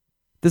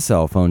The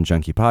Cell Phone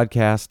Junkie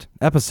Podcast,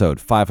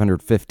 episode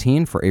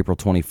 515 for April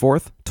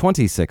 24th,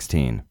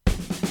 2016.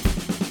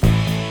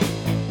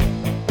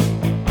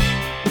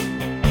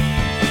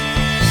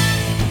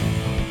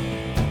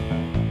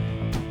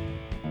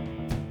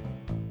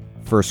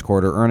 First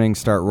quarter earnings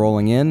start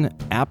rolling in,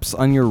 apps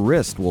on your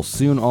wrist will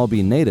soon all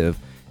be native,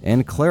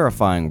 and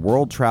clarifying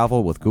world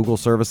travel with Google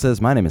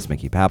services. My name is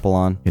Mickey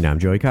Papillon. And I'm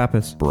Joey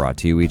Kappas. Brought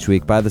to you each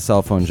week by the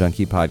Cell Phone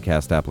Junkie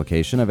podcast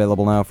application,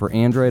 available now for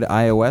Android,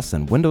 iOS,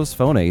 and Windows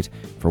Phone 8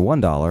 for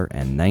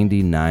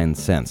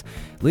 $1.99.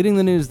 Leading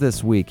the news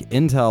this week,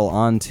 Intel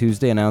on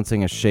Tuesday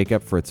announcing a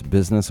shakeup for its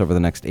business over the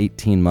next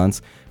 18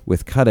 months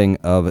with cutting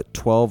of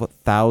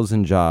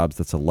 12,000 jobs.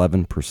 That's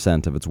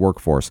 11% of its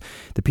workforce.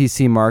 The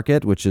PC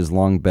market, which has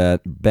long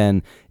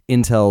been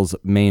Intel's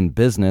main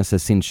business,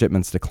 has seen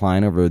shipments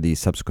decline over the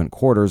subsequent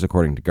quarters,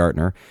 according to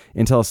Gartner.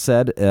 Intel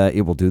said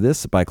it will do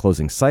this by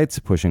closing sites,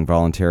 pushing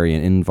voluntary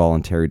and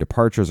involuntary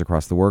departures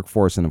across the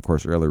workforce, and of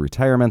course early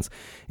retirements.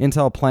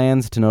 Intel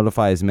plans to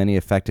notify as many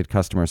affected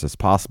customers as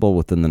possible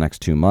within the next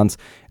 2 months,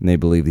 and they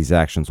believe these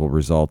actions will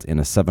result in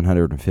a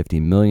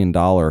 $750 million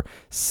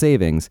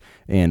savings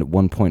and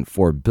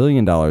 $1.4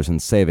 billion in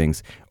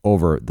savings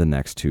over the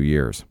next 2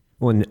 years.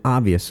 Well, and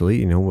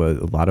obviously, a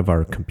lot of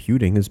our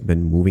computing has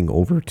been moving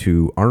over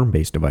to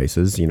ARM-based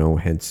devices,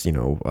 hence,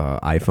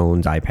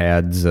 iPhones,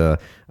 iPads,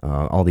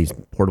 all these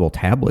portable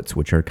tablets,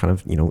 which are kind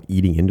of,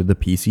 eating into the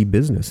PC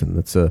business. And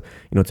that's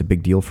it's a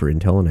big deal for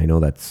Intel. And I know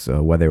that's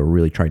why they were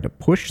really trying to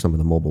push some of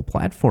the mobile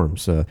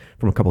platforms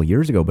from a couple of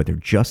years ago, but they're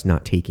just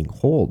not taking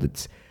hold.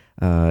 It's,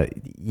 the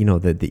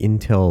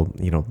Intel,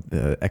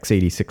 the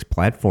x86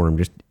 platform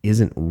just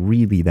isn't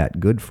really that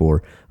good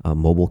for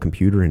mobile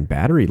computer and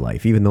battery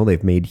life, even though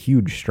they've made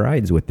huge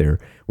strides with their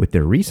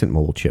recent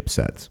mobile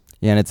chipsets.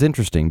 Yeah, and it's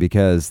interesting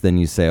because then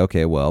you say,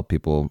 okay, well,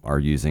 people are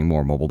using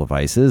more mobile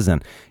devices.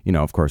 And,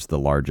 of course, the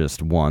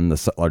largest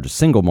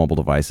single mobile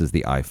device is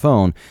the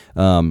iPhone.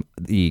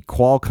 The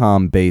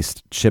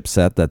Qualcomm-based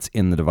chipset that's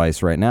in the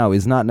device right now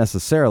is not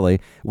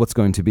necessarily what's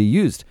going to be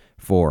used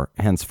for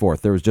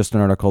henceforth. There was just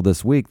an article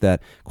this week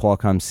that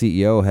Qualcomm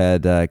CEO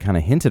had kind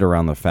of hinted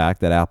around the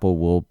fact that Apple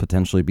will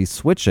potentially be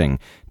switching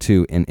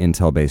to an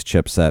Intel-based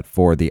chipset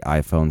for the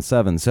iPhone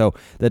 7. So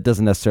that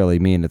doesn't necessarily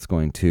mean it's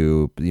going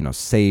to,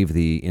 save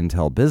the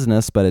Intel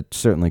business, but it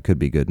certainly could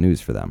be good news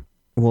for them.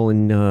 Well,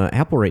 in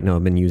Apple right now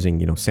have been using,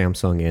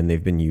 Samsung, and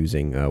they've been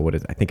using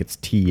I think it's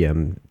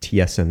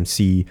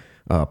TSMC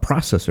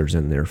processors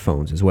in their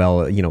phones as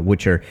well,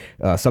 which are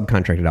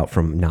subcontracted out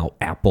from now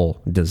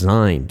Apple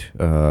designed,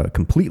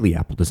 completely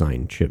Apple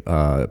designed chip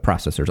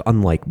processors,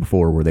 unlike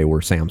before where they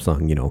were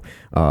Samsung,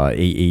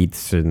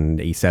 A8s and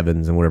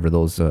A7s and whatever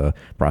those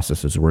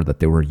processors were that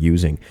they were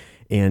using.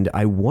 And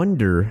I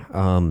wonder,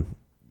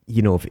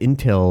 if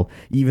Intel,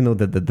 even though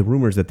the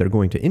rumors that they're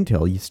going to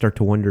Intel, you start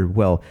to wonder,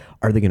 well,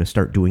 are they going to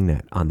start doing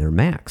that on their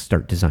Macs,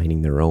 start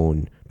designing their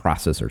own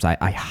processors?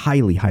 I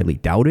highly, highly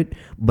doubt it,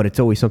 but it's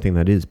always something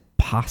that is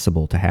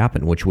possible to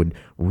happen, which would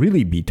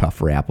really be tough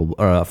for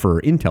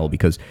for Intel,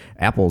 because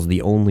Apple's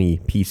the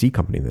only PC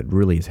company that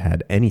really has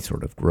had any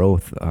sort of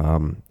growth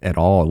at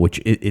all,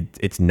 which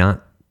it's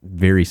not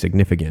very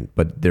significant,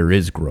 but there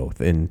is growth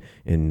in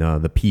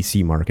the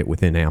PC market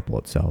within Apple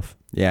itself.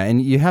 Yeah,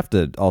 and you have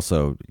to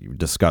also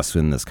discuss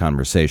in this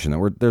conversation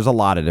that there's a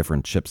lot of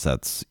different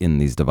chipsets in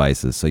these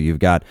devices. So you've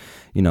got,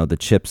 the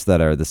chips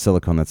that are the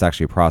silicon that's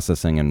actually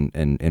processing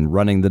and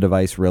running the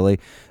device, really.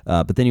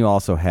 But then you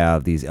also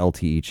have these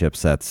LTE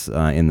chipsets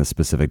in the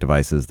specific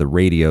devices, the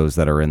radios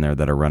that are in there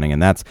that are running. And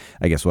that's,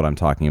 I guess, what I'm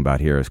talking about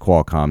here is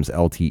Qualcomm's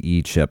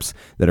LTE chips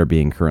that are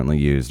being currently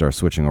used are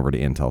switching over to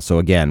Intel. So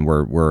again,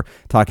 we're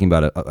talking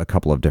about a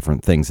couple of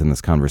different things in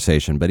this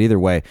conversation. But either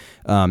way,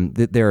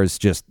 there's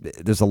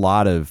a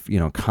lot of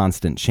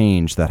constant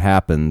change that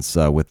happens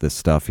with this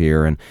stuff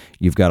here, and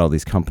you've got all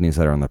these companies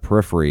that are on the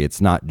periphery.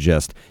 It's not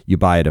just you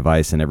buy a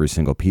device and every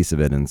single piece of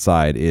it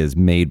inside is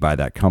made by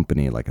that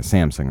company, like a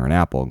Samsung or an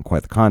Apple. And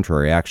quite the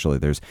contrary, actually,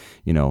 there's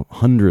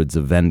hundreds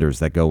of vendors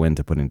that go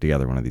into putting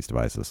together one of these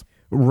devices.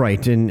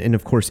 Right, and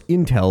of course,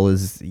 Intel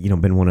has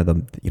been one of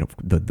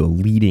the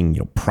leading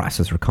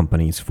processor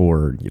companies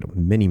for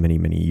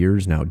many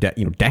years now,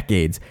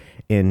 decades.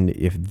 And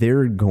if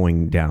they're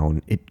going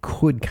down, it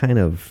could kind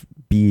of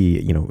be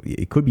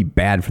it could be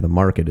bad for the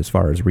market as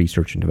far as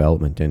research and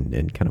development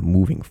and kind of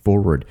moving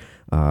forward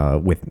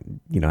with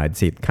I'd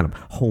say kind of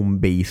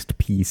home-based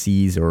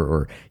PCs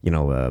or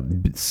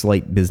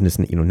slight business,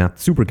 not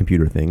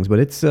supercomputer things, but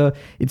it's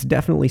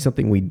definitely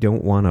something we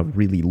don't want to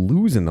really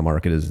lose in the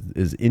market is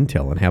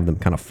Intel and have them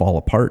kind of fall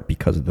apart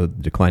because of the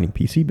declining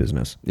PC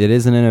business. It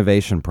is an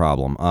innovation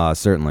problem,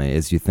 certainly,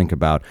 as you think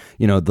about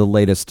the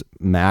latest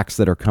Macs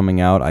that are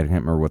coming out. I can't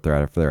remember what they're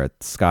at, if they're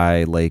at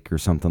Sky Lake or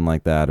something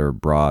like that, or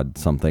Broad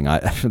something.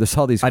 There's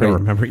all these. I don't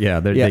remember.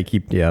 They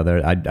keep.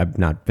 I've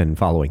not been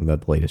following the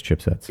latest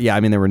chipsets. Yeah, I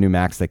mean, there were new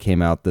Macs that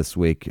came out this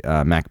week,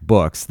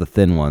 MacBooks, the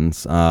thin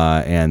ones,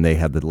 and they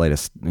had the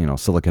latest,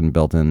 silicon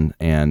built in,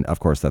 and of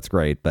course that's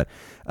great. But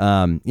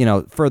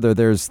further,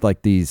 there's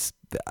like these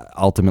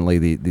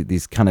ultimately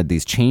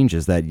these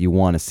changes that you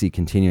want to see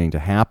continuing to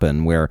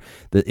happen, where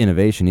the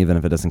innovation, even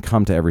if it doesn't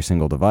come to every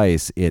single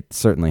device, it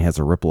certainly has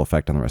a ripple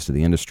effect on the rest of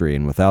the industry.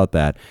 And without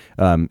that,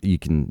 you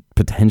can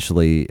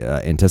potentially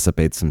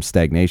anticipate some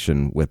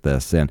stagnation with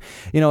this. And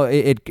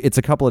it's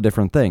a couple of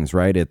different things,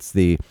 right? It's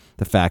the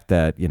fact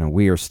that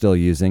we are still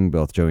using,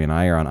 both Joey and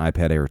I are on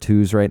iPad Air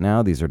 2s right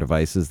now. These are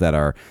devices that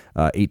are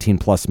 18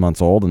 plus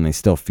months old, and they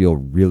still feel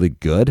really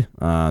good.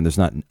 There's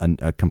not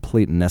a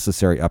complete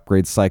necessary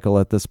upgrade cycle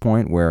at this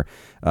point, where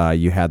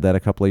you had that a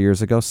couple of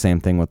years ago. Same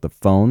thing with the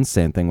phones,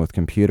 same thing with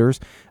computers.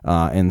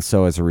 And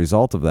so as a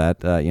result of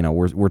that,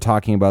 we're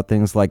talking about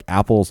things like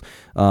Apple's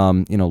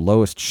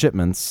lowest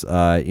shipments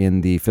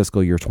in the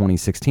fiscal year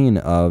 2016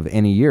 of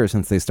any year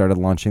since they started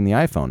launching the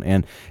iPhone.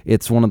 And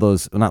it's one of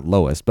those, not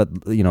lowest, but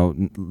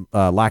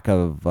lack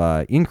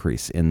of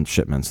increase in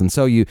shipments. And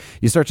so you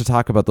start to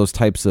talk about those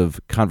types of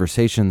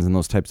conversations and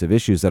those types of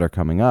issues that are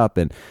coming up,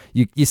 and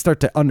you start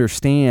to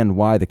understand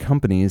why the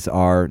companies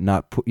are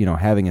not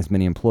having as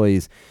many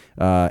employees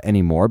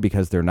anymore,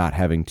 because they're not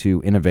having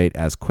to innovate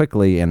as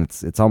quickly, and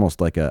it's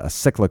almost like a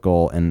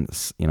cyclical and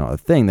a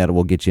thing that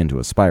will get you into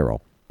a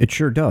spiral. It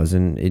sure does.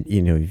 And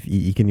if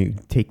you can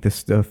take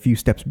this a few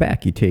steps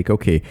back. You take,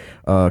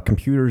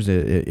 computers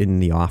in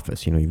the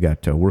office, you've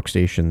got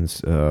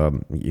workstations,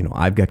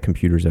 I've got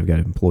computers, I've got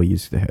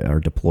employees that are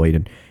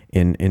deployed,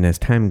 and as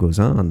time goes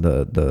on,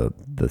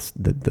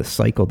 the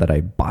cycle that I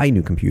buy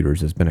new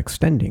computers has been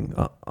extending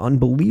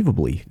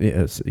unbelievably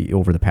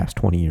over the past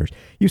 20 years.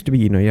 Used to be,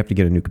 you have to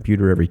get a new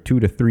computer every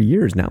 2 to 3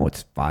 years. Now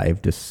it's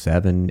 5 to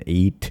 7,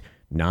 8,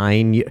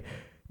 9.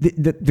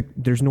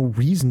 There's no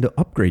reason to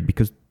upgrade,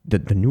 because the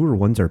newer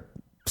ones are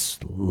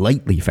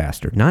slightly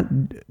faster,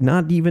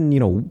 not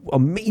even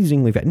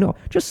amazingly fast. No,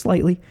 just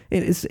slightly.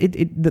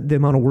 The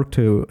amount of work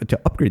to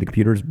upgrade the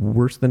computer is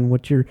worse than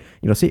what you're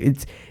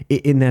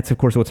and that's of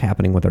course what's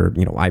happening with our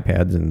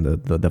iPads and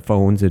the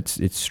phones.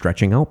 It's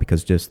stretching out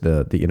because just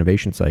the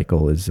innovation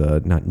cycle is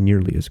not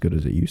nearly as good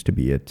as it used to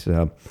be.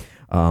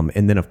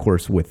 And then of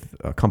course with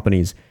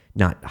companies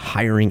not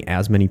hiring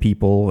as many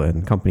people,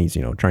 and companies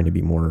trying to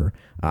be more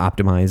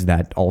optimized,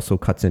 that also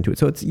cuts into it.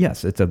 So it's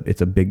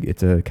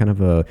a kind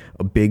of a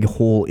big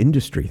whole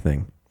industry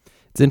thing.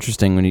 It's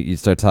interesting when you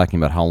start talking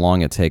about how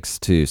long it takes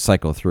to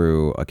cycle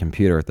through a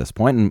computer at this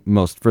point.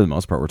 And for the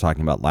most part, we're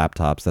talking about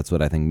laptops. That's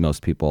what I think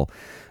most people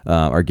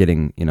are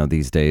getting,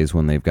 these days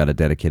when they've got a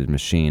dedicated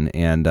machine.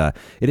 And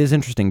it is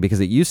interesting because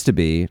it used to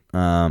be,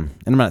 and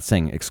I'm not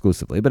saying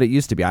exclusively, but it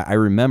used to be, I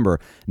remember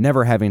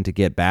never having to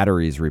get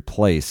batteries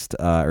replaced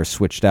or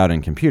switched out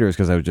in computers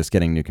because I was just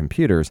getting new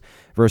computers,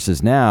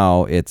 versus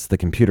now it's the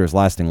computer's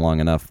lasting long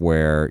enough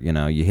where,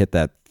 you hit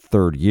that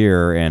third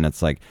year and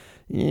it's like,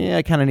 yeah,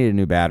 I kind of need a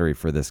new battery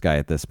for this guy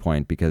at this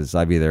point, because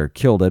I've either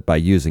killed it by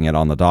using it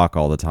on the dock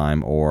all the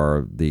time,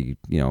 or the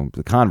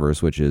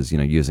converse, which is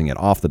using it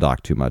off the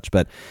dock too much.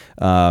 But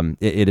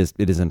it is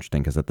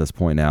interesting because at this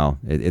point now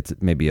it's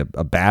maybe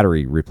a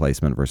battery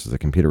replacement versus a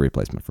computer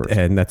replacement first.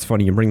 And that's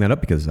funny you bring that up,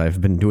 because I've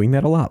been doing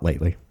that a lot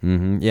lately.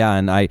 Mm-hmm. Yeah,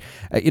 and I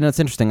it's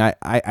interesting.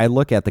 I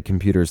look at the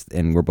computers,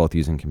 and we're both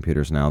using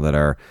computers now that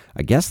are,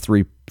 I guess,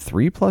 three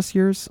plus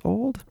years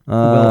old.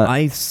 Well,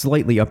 I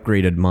slightly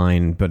upgraded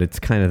mine, but it's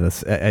kind of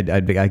this. I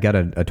got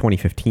a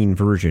 2015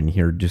 version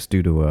here just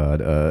due to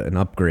an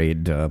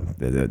upgrade.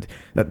 A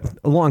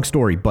long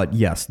story, but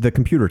yes, the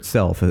computer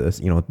itself,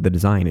 the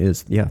design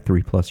is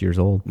 3+ years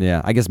old.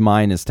 Yeah, I guess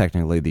mine is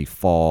technically the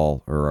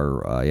fall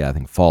I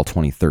think fall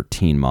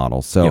 2013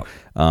 model. So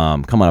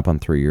coming up on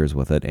 3 years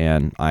with it,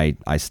 and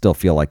I still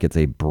feel like it's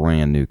a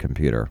brand new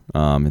computer.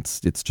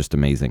 It's just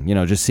amazing.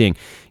 Just seeing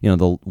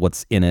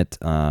what's in it.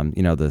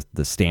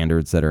 The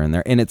standards that are in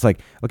there, and it's like,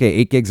 okay,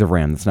 8 gigs of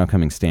RAM that's now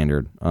coming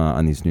standard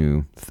on these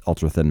new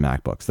ultra thin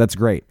MacBooks. That's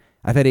great.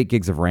 I've had 8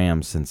 gigs of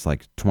RAM since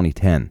like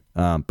 2010,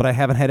 but I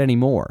haven't had any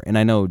more. And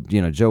I know,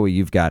 Joey,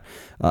 you've got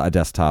a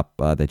desktop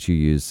that you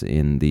use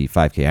in the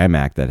 5K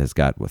iMac that has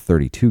got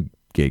 32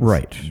 gigs.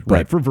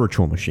 Right, for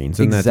virtual machines.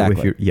 And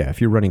exactly.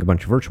 If you're running a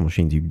bunch of virtual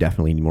machines, you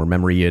definitely need more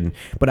memory.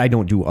 But I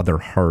don't do other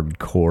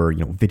hardcore,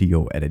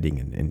 video editing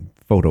and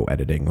photo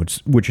editing,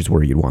 which is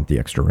where you'd want the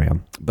extra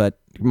RAM. But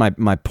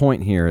my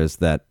point here is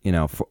that,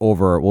 for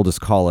over, we'll just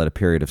call it a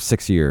period of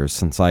 6 years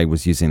since I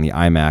was using the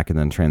iMac and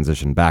then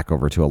transitioned back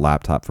over to a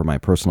laptop for my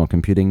personal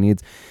computing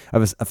needs,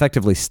 I've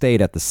effectively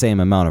stayed at the same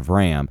amount of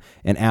RAM,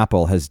 and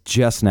Apple has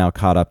just now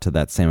caught up to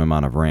that same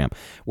amount of RAM.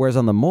 Whereas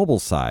on the mobile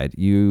side,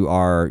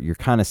 you're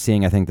kind of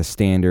seeing, I think, the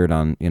standard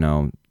on,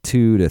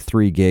 2 to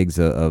 3 gigs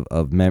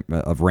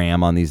of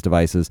RAM on these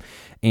devices,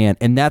 and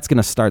that's going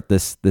to start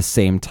this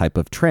same type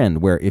of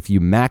trend where if you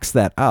max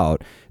that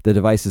out, the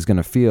device is going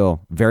to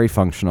feel very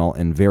functional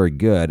and very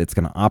good. It's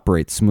going to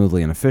operate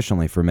smoothly and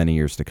efficiently for many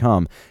years to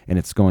come, and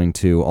it's going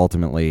to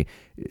ultimately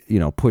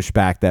push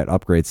back that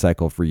upgrade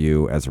cycle for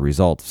you as a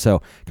result.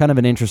 So kind of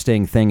an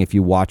interesting thing. If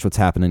you watch what's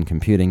happening in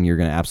computing, you're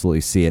going to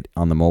absolutely see it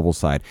on the mobile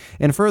side.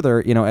 And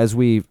further, as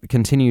we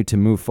continue to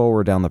move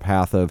forward down the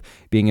path of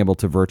being able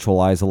to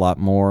virtualize a lot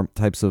more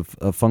types of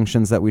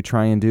functions that we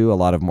try and do, a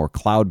lot of more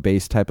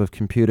cloud-based type of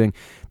computing,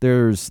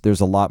 there's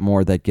a lot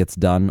more that gets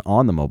done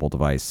on the mobile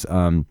device.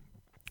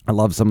 I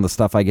love some of the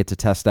stuff I get to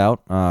test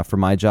out for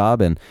my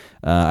job, and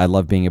I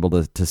love being able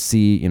to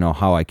see,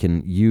 how I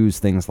can use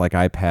things like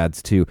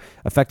iPads to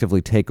effectively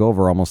take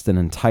over almost as an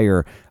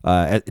entire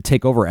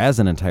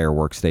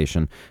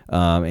workstation,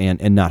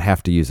 and not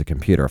have to use a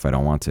computer if I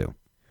don't want to.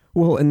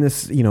 Well, and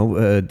this,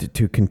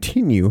 to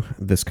continue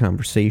this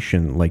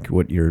conversation, like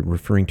what you're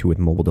referring to with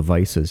mobile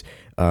devices,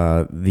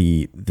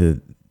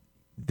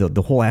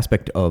 the whole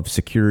aspect of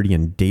security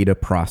and data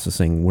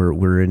processing,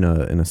 we're in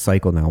a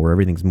cycle now where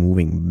everything's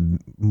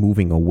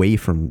moving away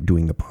from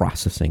doing the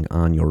processing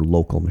on your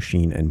local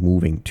machine and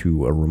moving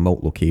to a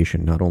remote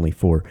location, not only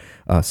for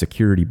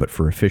security, but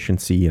for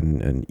efficiency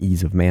and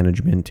ease of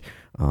management,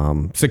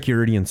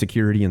 security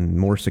and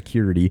more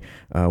security,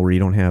 where you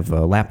don't have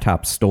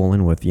laptops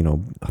stolen with,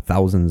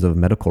 thousands of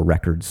medical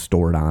records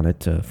stored on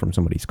it from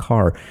somebody's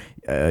car.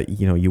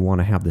 You want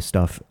to have this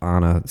stuff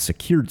on a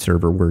secured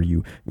server where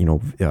you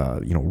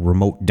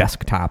remote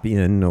desktop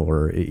in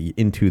or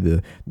into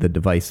the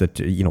device that,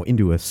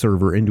 into a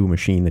server, into a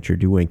machine that you're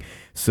doing.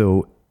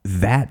 So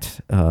that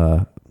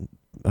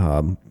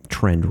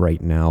trend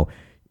right now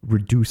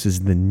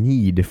reduces the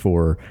need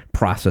for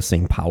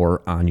processing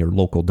power on your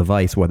local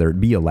device, whether it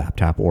be a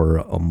laptop or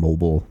a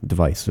mobile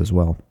device as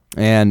well.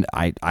 And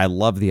I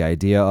love the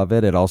idea of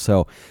it. It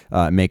also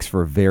makes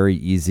for very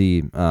easy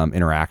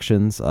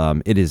interactions.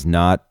 It is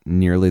not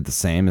nearly the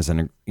same as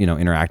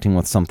interacting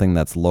with something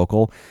that's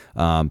local,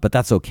 but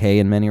that's okay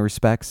in many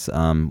respects.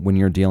 When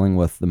you're dealing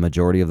with the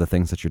majority of the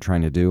things that you're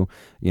trying to do,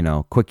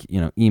 quick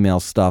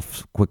email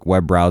stuff, quick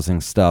web browsing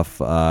stuff.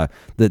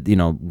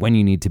 That when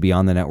you need to be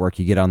on the network,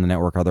 you get on the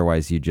network.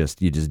 Otherwise, you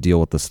just deal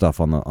with the stuff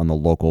on the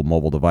local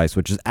mobile device,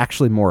 which is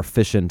actually more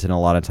efficient and a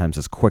lot of times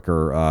is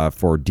quicker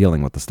for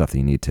dealing with the stuff that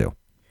you need to.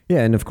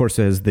 Yeah, and of course,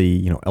 as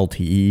the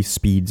LTE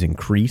speeds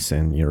increase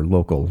and your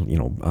local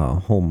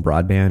home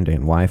broadband and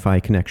Wi-Fi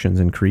connections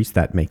increase,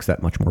 that makes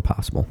that much more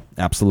possible.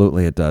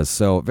 Absolutely, it does.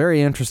 So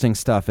very interesting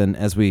stuff. And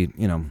as we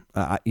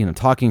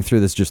talking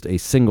through this, just a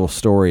single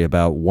story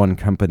about one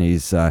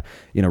company's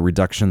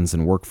reductions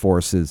in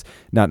workforce is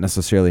not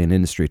necessarily an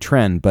industry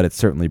trend, but it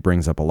certainly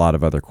brings up a lot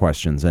of other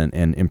questions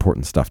and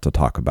important stuff to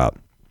talk about.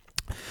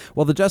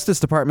 Well, the Justice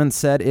Department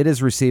said it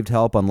has received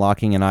help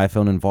unlocking an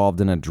iPhone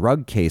involved in a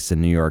drug case in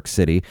New York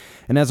City,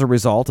 and as a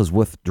result has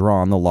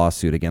withdrawn the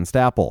lawsuit against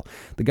Apple.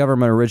 The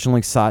government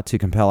originally sought to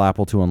compel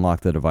Apple to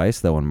unlock the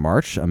device, though in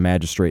March, a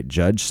magistrate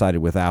judge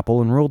sided with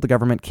Apple and ruled the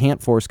government can't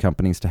force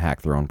companies to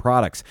hack their own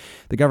products.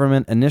 The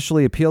government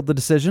initially appealed the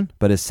decision,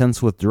 but has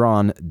since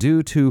withdrawn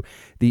due to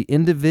the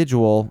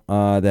individual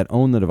that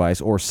owned the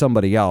device or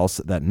somebody else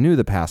that knew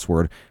the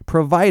password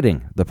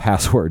providing the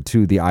password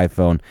to the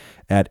iPhone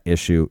at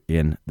issue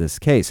in this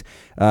case.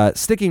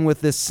 Sticking with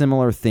this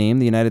similar theme,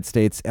 the United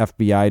States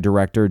FBI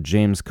Director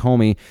James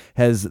Comey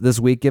has this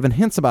week given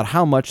hints about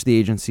how much the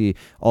agency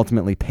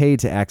ultimately paid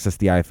to access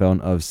the iPhone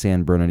of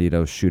San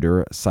Bernardino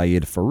shooter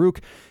Syed Farook,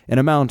 an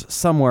amount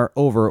somewhere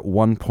over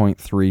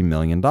 $1.3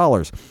 million.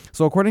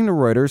 So according to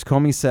Reuters,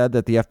 Comey said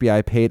that the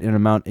FBI paid an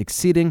amount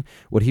exceeding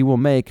what he will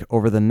make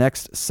over the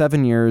next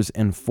 7 years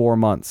and 4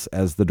 months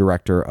as the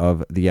director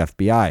of the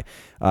FBI.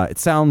 It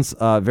sounds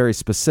very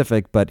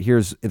specific, but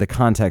here's the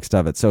context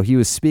of it. So he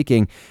was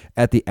speaking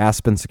at the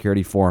Aspen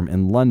Security Forum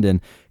in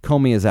London.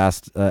 Comey is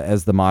asked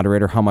as the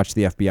moderator how much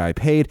the FBI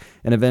paid,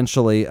 and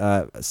eventually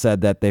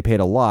said that they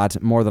paid a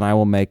lot, more than I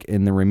will make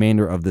in the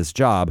remainder of this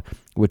job,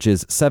 which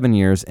is 7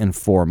 years and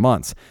 4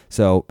 months.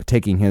 So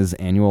taking his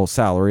annual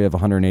salary of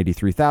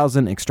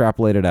 $183,000,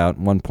 extrapolated out,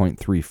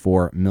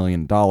 $1.34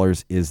 million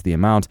is the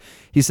amount.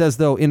 He says,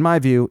 though, in my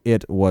view,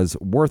 it was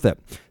worth it.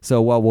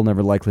 So while we'll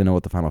never likely know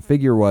what the final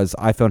figure was,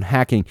 iPhone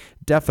hacking,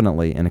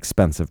 definitely an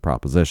expensive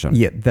proposition.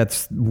 Yeah,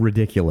 that's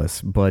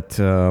ridiculous. But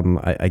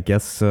I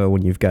guess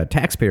when you've got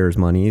taxpayers'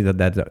 money,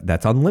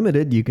 that's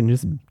unlimited. You can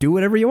just do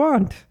whatever you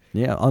want.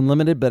 Yeah,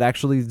 unlimited, but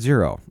actually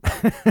zero,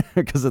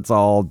 because it's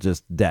all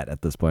just debt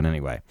at this point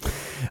anyway.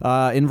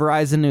 In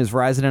Verizon news,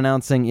 Verizon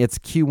announcing its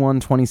Q1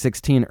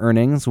 2016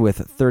 earnings with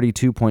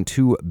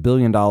 $32.2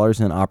 billion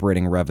in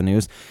operating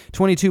revenues,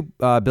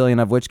 $22 billion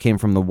of which came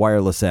from the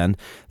wireless end.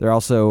 They're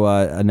also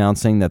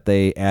announcing that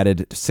they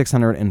added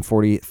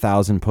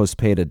 640,000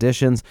 postpaid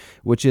additions,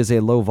 which is a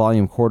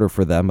low-volume quarter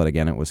for them, but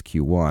again, it was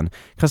Q1.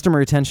 Customer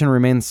retention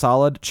remained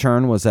solid.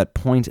 Churn was at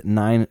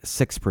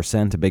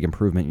 0.96%, a big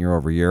improvement year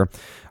over year.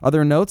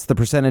 Other notes, the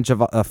percentage of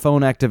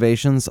phone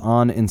activations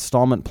on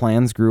installment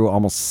plans grew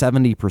almost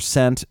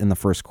 70% in the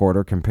first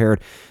quarter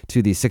compared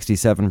to the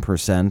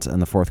 67% in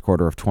the fourth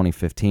quarter of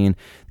 2015.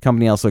 The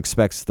company also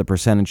expects the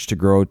percentage to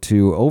grow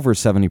to over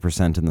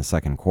 70% in the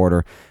second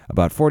quarter.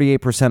 About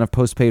 48% of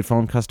postpaid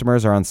phone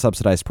customers are on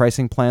subsidized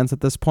pricing plans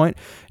at this point,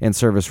 and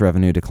service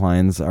revenue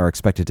declines are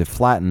expected to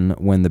flatten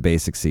when the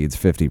base exceeds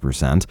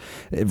 50%.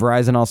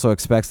 Verizon also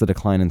expects the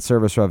decline in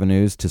service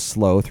revenues to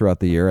slow throughout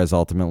the year it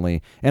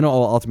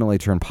will ultimately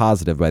turn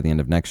positive by the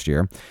end of next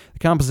year. The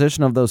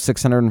composition of those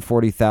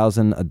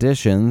 640,000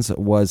 additions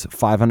was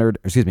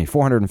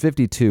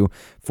 452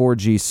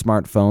 4G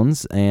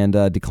smartphones,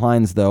 and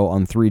declines, though,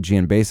 on 3G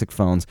and basic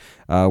phones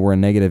were a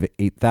negative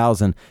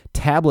 8,000.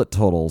 Tablet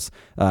totals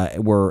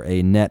were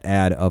a net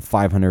add of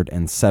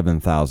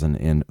 507,000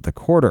 in the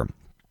quarter.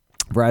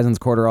 Verizon's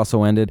quarter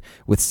also ended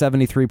with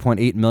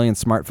 73.8 million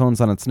smartphones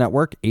on its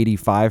network,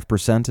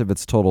 85% of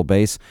its total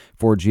base.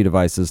 4G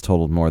devices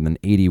totaled more than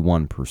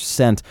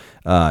 81%.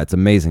 It's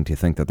amazing to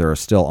think that there are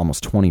still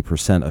almost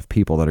 20% of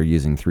people that are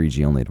using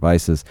 3G-only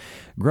devices.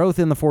 Growth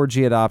in the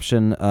 4G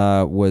adoption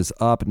was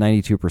up.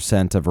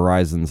 92% of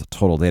Verizon's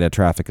total data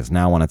traffic is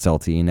now on its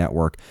LTE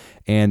network,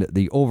 and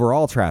the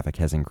overall traffic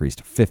has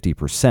increased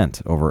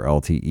 50% over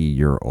LTE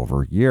year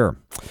over year.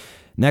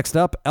 Next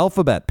up,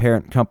 Alphabet,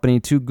 parent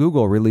company to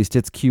Google, released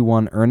its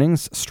Q1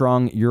 earnings.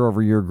 Strong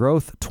year-over-year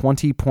growth,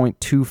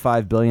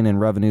 $20.25 billion in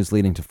revenues,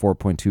 leading to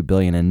 $4.2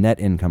 billion in net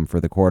income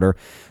for the quarter.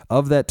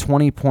 Of that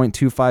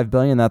 $20.25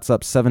 billion, that's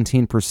up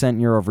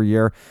 17%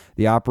 year-over-year.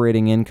 The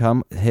operating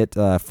income hit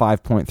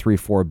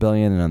 $5.34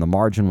 billion, and the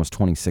margin was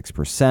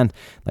 26%.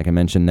 Like I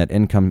mentioned, net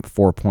income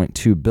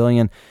 $4.2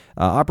 billion.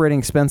 Operating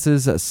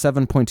expenses,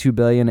 $7.2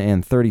 billion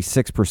and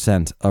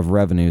 36% of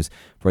revenues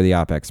for the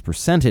OPEX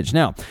percentage.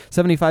 Now,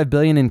 $75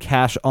 billion in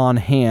cash on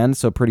hand,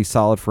 so pretty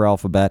solid for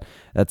Alphabet.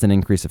 That's an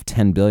increase of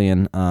 $10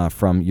 billion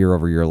from year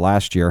over year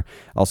last year.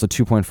 Also,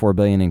 $2.4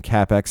 billion in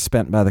CapEx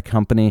spent by the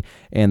company,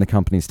 and the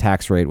company's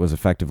tax rate was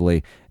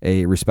effectively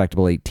a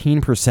respectable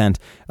 18%.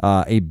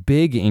 A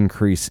big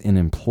increase in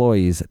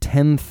employees,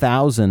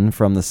 10,000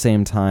 from the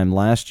same time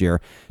last year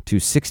to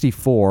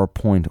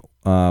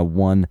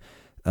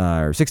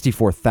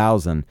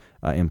 64,000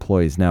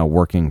 employees now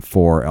working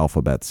for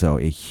Alphabet. So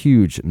a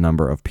huge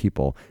number of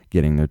people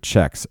getting their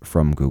checks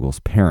from Google's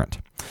parent.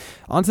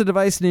 On to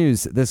device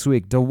news this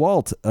week.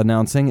 DeWalt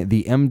announcing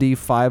the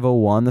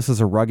MD501. This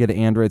is a rugged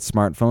Android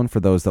smartphone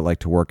for those that like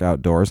to work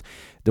outdoors.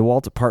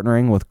 DeWalt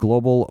partnering with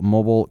Global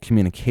Mobile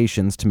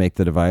Communications to make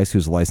the device,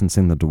 who's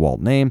licensing the DeWalt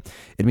name.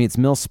 It meets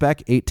mil-spec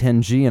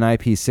 810G and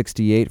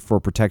IP68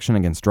 for protection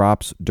against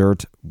drops,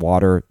 dirt,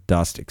 water,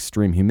 dust,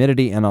 extreme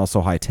humidity, and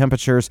also high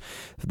temperatures.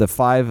 The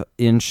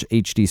 5-inch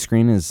HD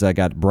screen is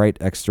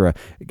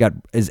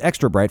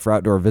extra bright for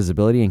outdoor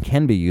visibility and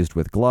can be used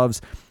with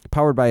gloves.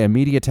 Powered by a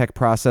MediaTek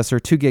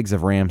processor, 2 gigs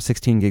of RAM,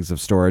 16 gigs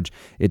of storage.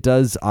 It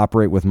does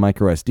operate with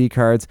micro SD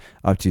cards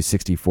up to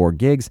 64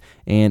 gigs,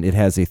 and it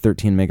has a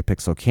 13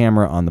 megapixel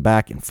camera on the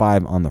back and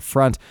 5 on the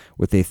front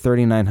with a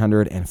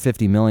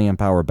 3950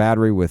 milliamp hour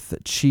battery with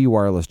Qi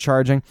wireless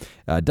charging.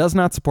 Does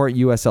not support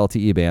US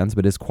LTE bands,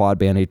 but is quad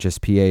band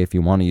HSPA if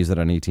you want to use it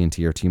on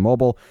AT&T or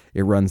T-Mobile.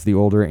 It runs the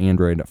older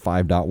Android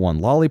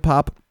 5.1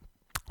 Lollipop.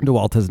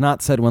 DeWalt has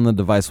not said when the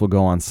device will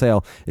go on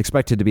sale,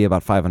 expected to be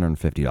about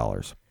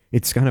 $550.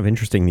 It's kind of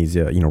interesting, these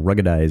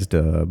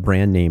ruggedized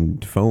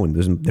brand-named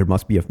phones. There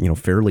must be a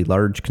fairly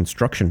large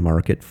construction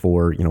market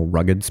for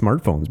rugged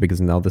smartphones, because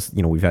now this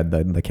we've had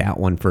the Cat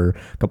one for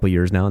a couple of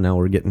years now. Now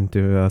we're getting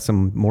to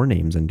some more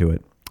names into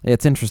it.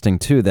 It's interesting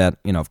too that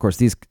of course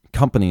these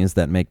companies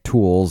that make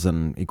tools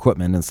and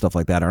equipment and stuff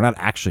like that are not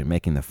actually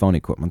making the phone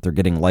equipment. They're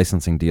getting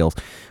licensing deals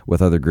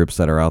with other groups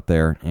that are out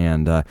there,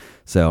 and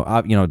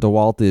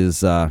DeWalt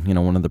is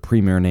one of the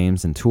premier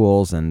names in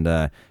tools.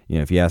 And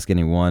if you ask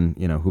anyone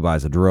who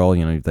buys a drill,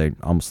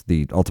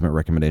 the ultimate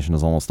recommendation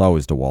is almost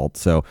always DeWalt.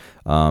 So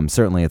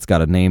certainly it's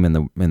got a name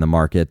in the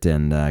market,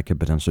 and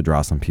could potentially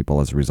draw some people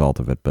as a result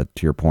of it. But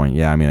to your point,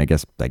 yeah, I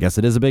guess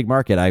it is a big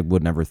market. I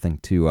would never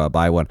think to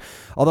buy one,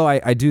 although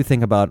I do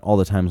think about all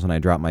the times when I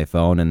drop my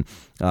phone, and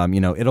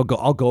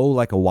I'll go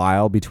like a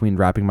while between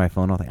dropping my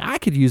phone. I'll think I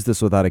could use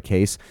this without a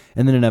case,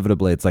 and then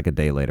inevitably it's like a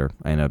day later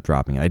I end up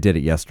dropping it. I did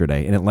it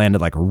yesterday, and it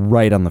landed like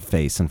right on the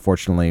face.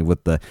 Unfortunately,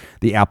 with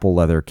the Apple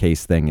leather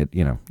case thing, it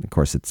of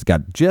course it's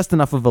got just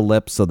enough of a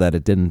lip so that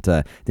it didn't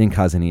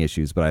cause any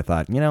issues. But I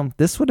thought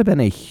this would have been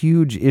a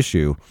huge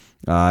issue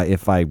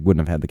if I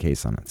wouldn't have had the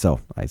case on it. So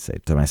I say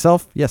to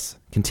myself, yes,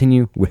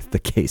 continue with the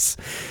case.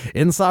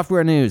 In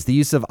software news, the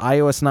use of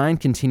iOS 9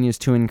 continues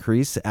to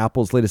increase.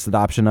 Apple's latest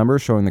adoption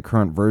numbers showing the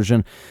current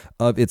version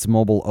of its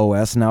mobile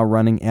OS now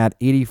running at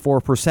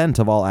 84%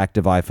 of all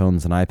active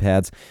iPhones and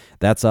iPads.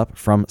 That's up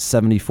from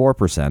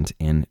 74%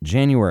 in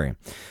January.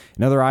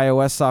 In other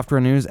iOS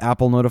software news,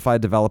 Apple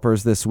notified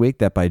developers this week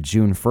that by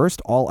June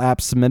 1st, all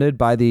apps submitted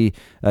by to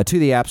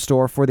the App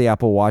Store for the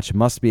Apple Watch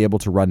must be able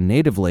to run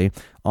natively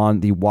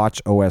on the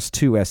Watch OS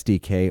 2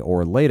 SDK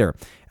or later.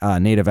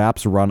 Native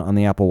apps run on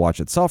the Apple Watch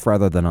itself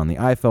rather than on the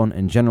iPhone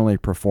and generally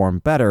perform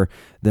better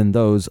than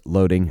those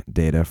loading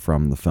data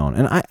from the phone.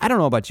 And I don't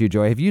know about you,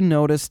 Joy. Have you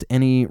noticed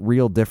any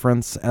real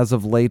difference as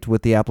of late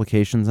with the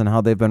applications and how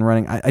they've been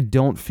running? I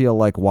don't feel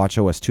like Watch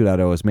OS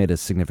 2.0 has made a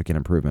significant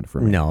improvement for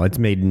me. No, it's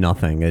made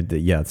nothing.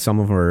 Some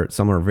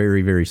are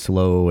very, very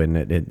slow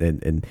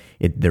and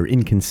they're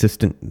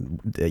inconsistent.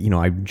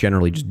 I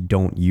generally just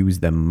don't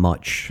use them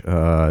much.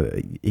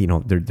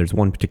 There's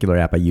one particular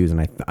app I use,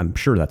 and I'm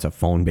sure that's a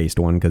phone-based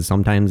one, because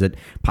sometimes it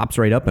pops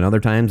right up and other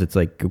times it's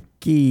like,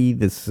 okay,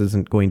 this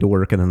isn't going to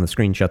work, and then the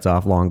screen shuts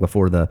off long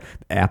before the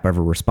app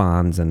ever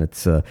responds. And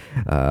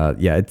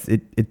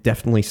it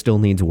definitely still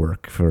needs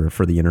work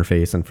for the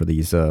interface and for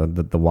these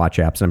the watch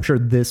apps. And I'm sure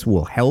this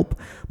will help,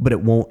 but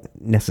it won't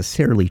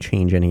necessarily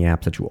change any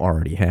apps that you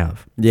already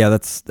have. Yeah,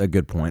 that's a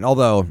good point.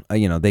 Although,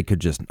 they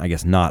could just, I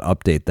guess, not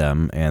update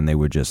them and they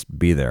would just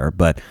be there.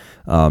 But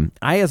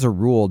I, as a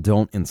rule,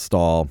 don't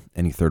install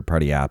any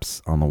third-party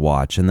apps on the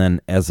watch. And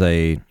then as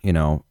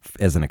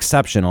an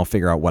exception, I'll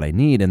figure out what I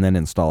need and then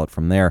install it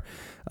from there.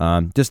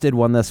 Just did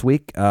one this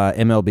week,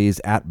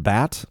 MLB's At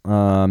Bat,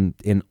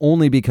 and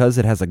only because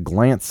it has a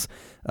glance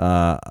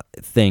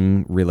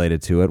thing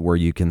related to it where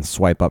you can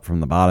swipe up from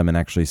the bottom and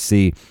actually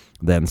see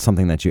then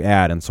something that you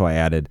add. And so I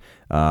added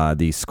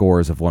the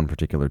scores of one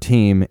particular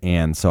team,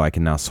 and so I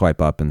can now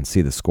swipe up and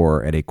see the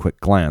score at a quick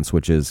glance,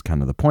 which is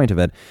kind of the point of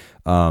it.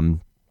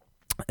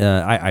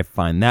 I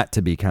find that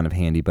to be kind of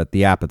handy, but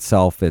the app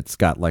itself, it's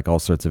got like all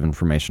sorts of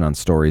information on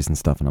stories and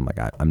stuff, and I'm like,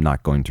 I'm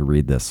not going to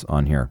read this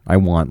on here. I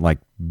want like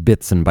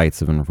bits and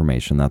bytes of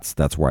information.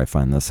 That's where I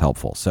find this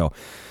helpful. So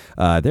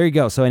there you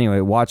go. So anyway,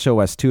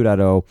 watchOS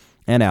 2.0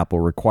 and Apple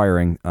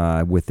requiring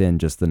within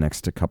just the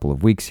next couple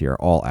of weeks here,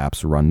 all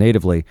apps run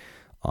natively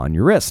on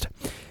your wrist.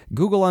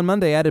 Google on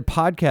Monday added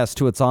podcasts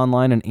to its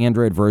online and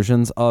Android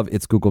versions of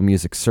its Google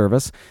Music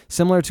service.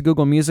 Similar to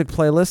Google Music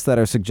playlists that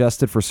are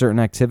suggested for certain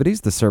activities,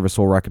 the service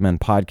will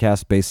recommend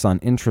podcasts based on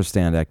interest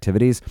and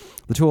activities.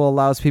 The tool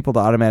allows people to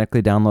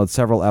automatically download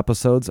several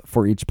episodes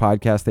for each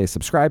podcast they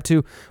subscribe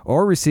to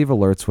or receive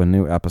alerts when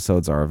new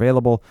episodes are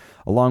available.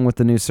 Along with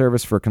the new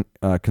service for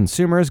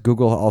consumers,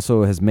 Google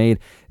also has made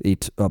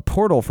a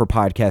portal for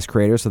podcast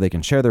creators so they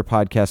can share their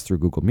podcasts through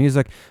Google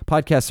Music.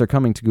 Podcasts are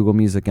coming to Google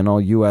Music in all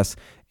U.S.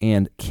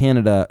 and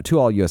Canada, to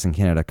all U.S. and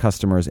Canada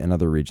customers and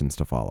other regions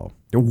to follow.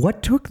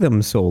 What took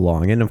them so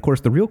long? And of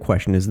course, the real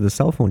question is the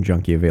cell phone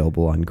Junkie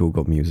available on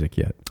Google Music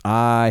yet?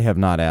 I have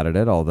not added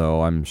it,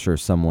 although I'm sure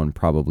someone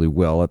probably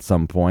will at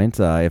some point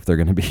if they're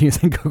going to be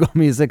using Google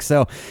Music.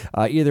 So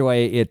either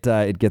way,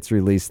 it gets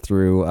released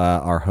through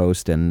our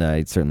host, and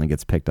it certainly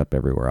gets picked up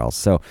everywhere else.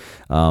 So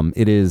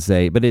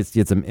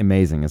it's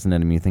amazing, isn't it? I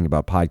mean, you think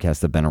about podcasts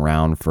that have been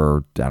around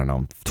for,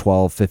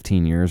 12,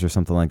 15 years or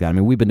something like that. I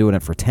mean, we've been doing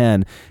it for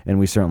 10, and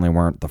we certainly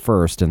weren't the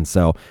first. And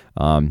so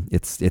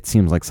it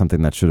seems like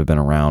something that should have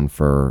been around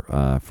for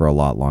a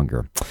lot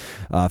longer.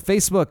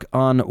 Facebook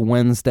on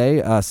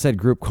Wednesday said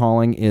group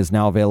calling is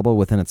now available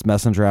within its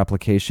Messenger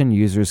application.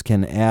 Users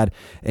can add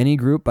any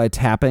group by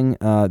tapping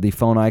the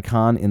phone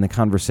icon in the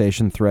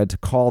conversation thread to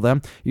call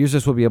them.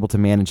 Users will be able to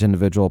manage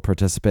individual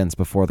participants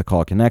before the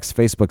call connects.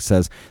 Facebook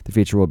says the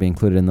feature will be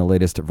included in the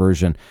latest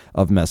version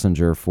of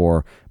Messenger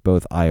for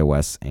both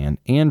iOS and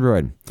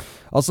Android.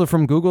 Also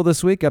from Google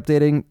this week,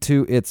 updates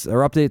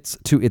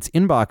to its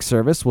Inbox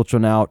service, which will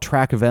now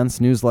track events,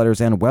 newsletters,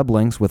 and web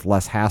links with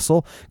less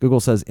hassle. Google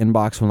says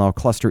Inbox will now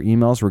cluster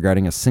emails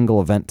regarding a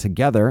single event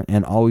together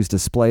and always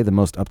display the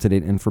most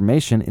up-to-date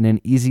information in an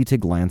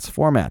easy-to-glance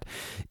format.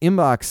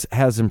 Inbox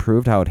has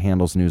improved how it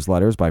handles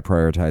newsletters by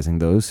prioritizing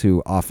those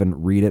who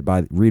often read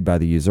by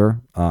the user.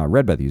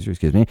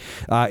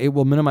 It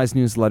will minimize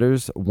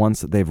newsletters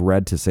once they've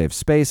read to save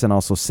space, and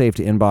also Save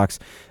to Inbox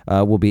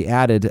will be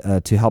added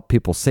to help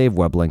people save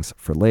web links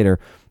for later.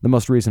 The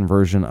most recent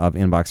version of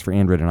Inbox for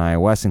Android and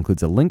iOS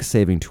includes a link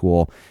saving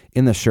tool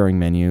in the sharing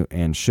menu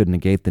and should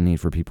negate the need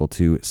for people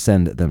to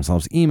send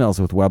themselves emails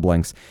with web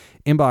links.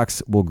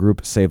 Inbox will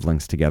group saved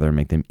links together and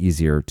make them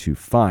easier to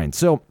find.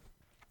 So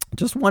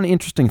just one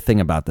interesting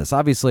thing about this.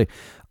 Obviously,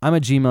 I'm a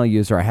Gmail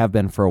user. I have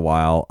been for a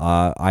while.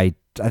 I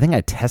think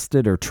I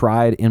tested or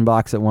tried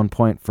Inbox at one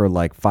point for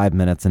like 5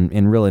 minutes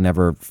and really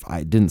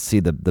I didn't see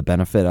the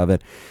benefit of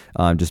it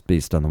just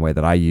based on the way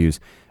that I use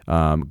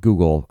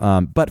Google.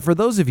 But for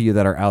those of you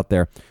that are out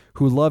there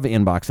who love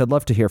Inbox, I'd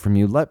love to hear from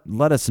you.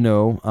 Let us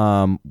know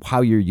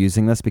how you're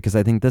using this, because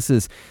I think this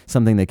is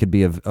something that could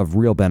be of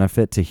real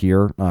benefit to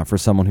hear for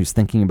someone who's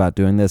thinking about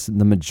doing this.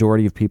 The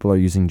majority of people are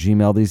using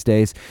Gmail these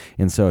days,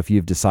 and so if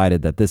you've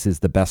decided that this is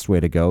the best way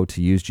to go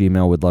to use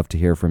Gmail, we'd love to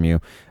hear from you.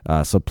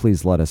 So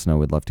please let us know.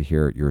 We'd love to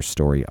hear your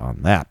story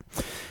on that.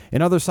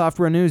 In other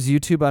software news,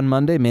 YouTube on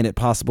Monday made it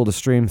possible to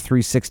stream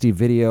 360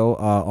 video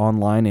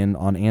online and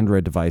on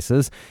Android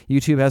devices.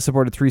 YouTube has has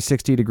supported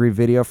 360-degree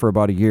video for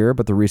about a year,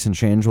 but the recent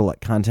change will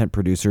let content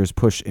producers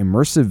push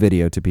immersive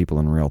video to people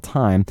in real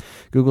time.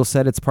 Google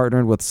said it's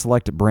partnered with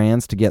select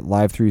brands to get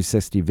live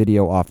 360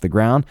 video off the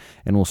ground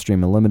and will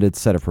stream a limited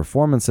set of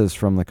performances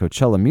from the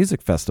Coachella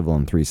Music Festival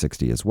in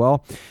 360 as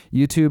well.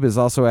 YouTube is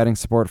also adding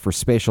support for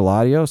spatial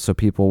audio, so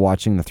people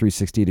watching the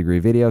 360-degree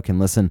video can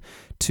listen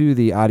to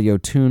the audio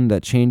tune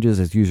that changes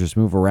as users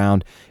move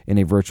around in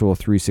a virtual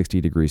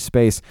 360-degree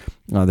space.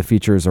 The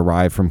features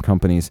arrive from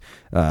companies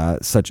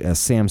such as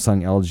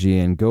Samsung,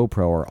 LG, and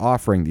GoPro are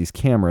offering these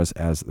cameras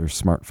as their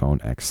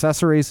smartphone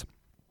accessories.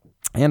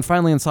 And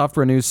finally, in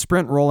software news,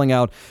 Sprint rolling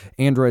out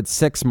Android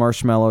 6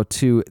 Marshmallow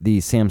to the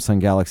Samsung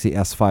Galaxy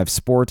S5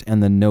 Sport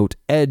and the Note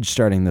Edge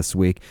starting this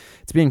week.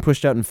 It's being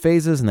pushed out in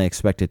phases, and they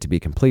expect it to be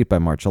complete by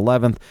March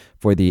 11th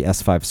for the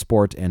S5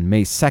 Sport and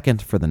May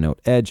 2nd for the Note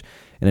Edge.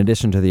 In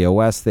addition to the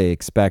OS, they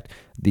expect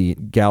the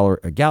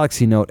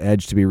Galaxy Note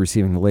Edge to be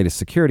receiving the latest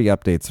security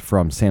updates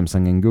from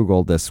Samsung and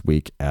Google this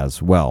week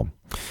as well.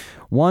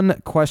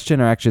 One question,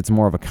 or actually it's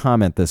more of a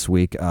comment this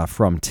week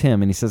from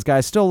Tim, and he says,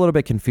 guys, still a little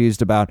bit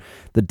confused about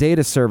the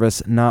data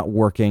service not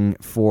working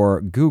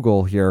for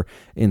Google here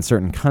in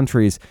certain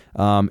countries.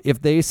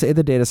 If they say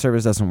the data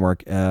service doesn't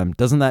work,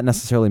 doesn't that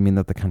necessarily mean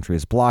that the country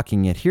is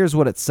blocking it? Here's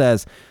what it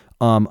says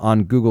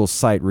on Google's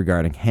site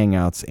regarding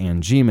Hangouts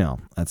and Gmail.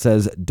 It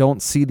says,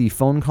 don't see the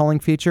phone calling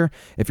feature.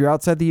 If you're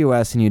outside the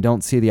US and you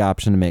don't see the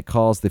option to make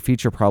calls, the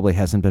feature probably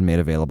hasn't been made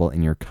available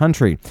in your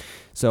country.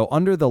 So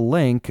under the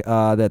link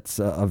that's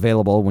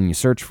available when you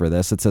search for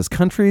this, it says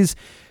countries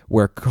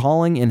where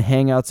calling in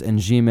Hangouts and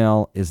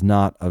Gmail is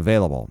not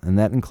available. And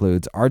that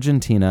includes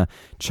Argentina,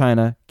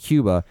 China,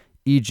 Cuba,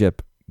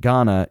 Egypt,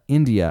 Ghana,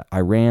 India,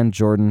 Iran,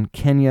 Jordan,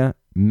 Kenya,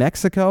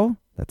 Mexico.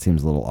 That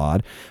seems a little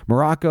odd.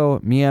 Morocco,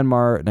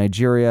 Myanmar,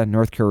 Nigeria,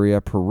 North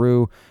Korea,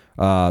 Peru,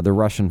 the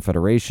Russian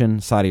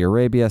Federation, Saudi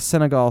Arabia,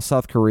 Senegal,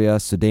 South Korea,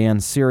 Sudan,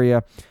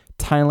 Syria,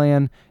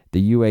 Thailand,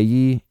 the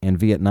UAE, and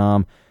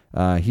Vietnam.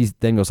 He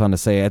then goes on to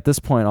say, at this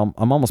point,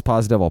 I'm almost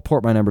positive I'll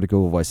port my number to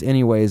Google Voice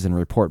anyways and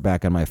report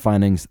back on my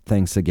findings.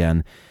 Thanks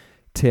again,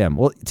 Tim.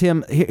 Well,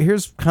 Tim,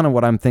 here's kind of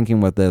what I'm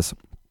thinking with this.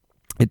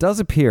 It does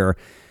appear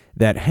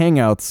that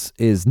Hangouts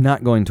is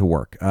not going to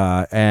work.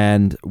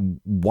 And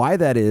why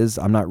that is,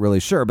 I'm not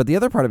really sure. But the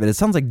other part of it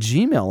sounds like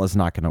Gmail is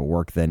not going to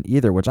work then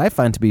either, which I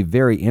find to be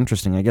very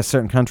interesting. I guess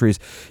certain countries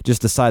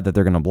just decide that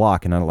they're going to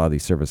block and not allow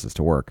these services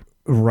to work.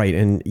 Right.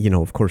 And,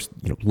 of course,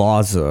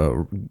 laws,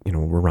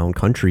 around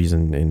countries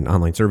and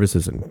online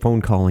services and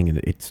phone calling, and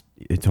it's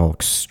all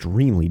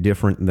extremely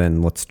different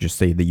than, let's just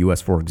say, the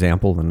U.S., for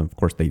example. And, of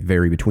course, they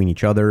vary between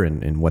each other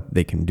and what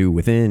they can do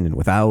within and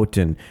without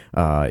and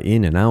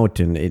in and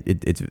out. And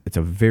it's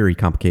a very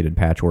complicated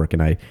patchwork.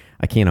 And I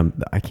can't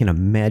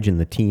imagine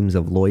the teams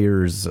of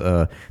lawyers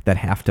that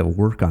have to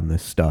work on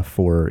this stuff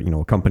for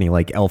a company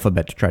like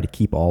Alphabet to try to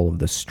keep all of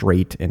this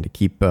straight and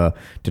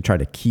to try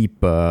to keep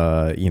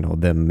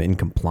them in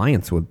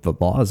compliance with the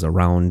laws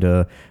around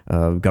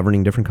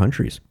governing different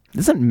countries.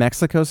 Doesn't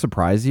Mexico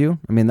surprise you?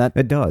 I mean, that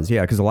it does,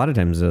 yeah, because a lot of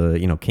times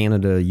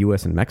Canada,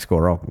 U.S., and Mexico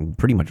are all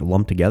pretty much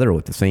lumped together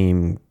with the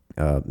same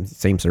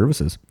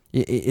services.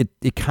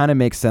 It kind of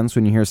makes sense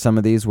when you hear some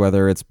of these,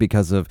 whether it's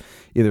because of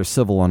either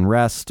civil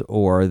unrest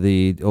or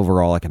the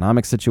overall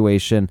economic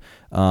situation.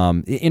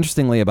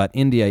 Interestingly, about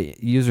India,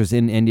 users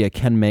in India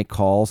can make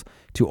calls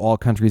to all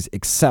countries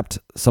except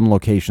some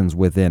locations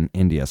within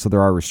India. So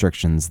there are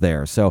restrictions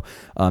there. So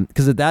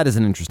because that is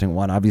an interesting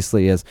one,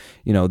 obviously, as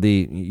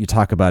you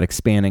talk about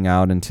expanding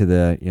out into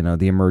the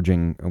the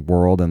emerging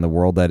world and the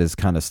world that is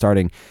kind of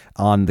starting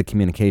on the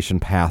communication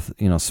path,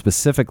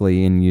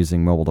 specifically in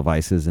using mobile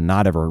devices and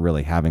not ever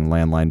really having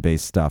landline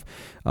based stuff.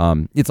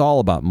 It's all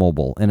about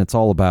mobile, and it's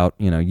all about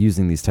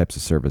using these types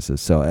of services.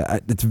 So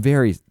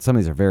some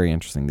of these are very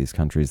interesting, these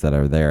countries that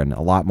are there, and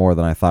a lot more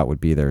than I thought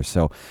would be there.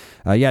 So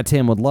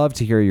Tim, would love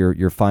to hear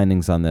your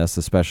findings on this,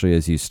 especially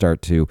as you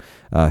start to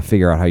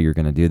figure out how you're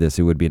going to do this.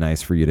 It would be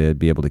nice for you to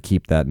be able to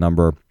keep that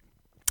number.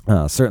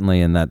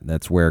 Certainly, and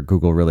that's where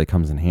Google really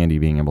comes in handy,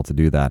 being able to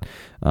do that.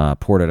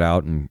 Port it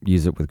out and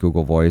use it with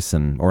Google Voice,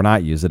 or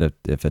not use it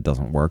if it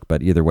doesn't work.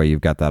 But either way,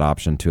 you've got that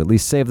option to at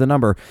least save the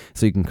number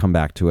so you can come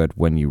back to it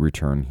when you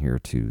return here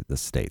to the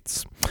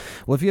States.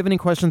 Well, if you have any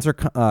questions or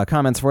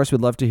comments for us,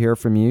 we'd love to hear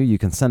from you. You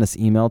can send us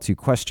email to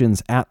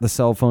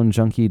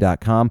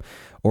questions@thecellphonejunkie.com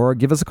or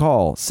give us a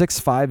call,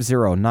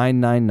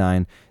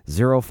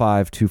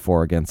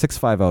 650-999-0524. Again,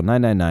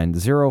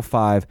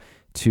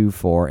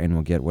 650-999-0524. and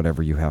we'll get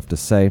whatever you have to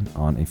say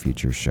on a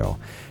future show.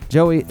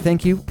 Joey,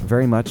 thank you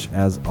very much,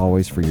 as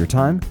always, for your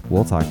time.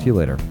 We'll talk to you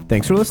later.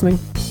 Thanks for listening.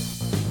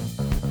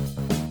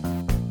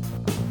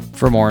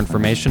 For more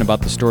information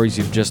about the stories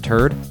you've just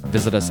heard,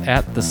 visit us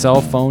at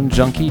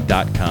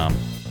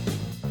thecellphonejunkie.com.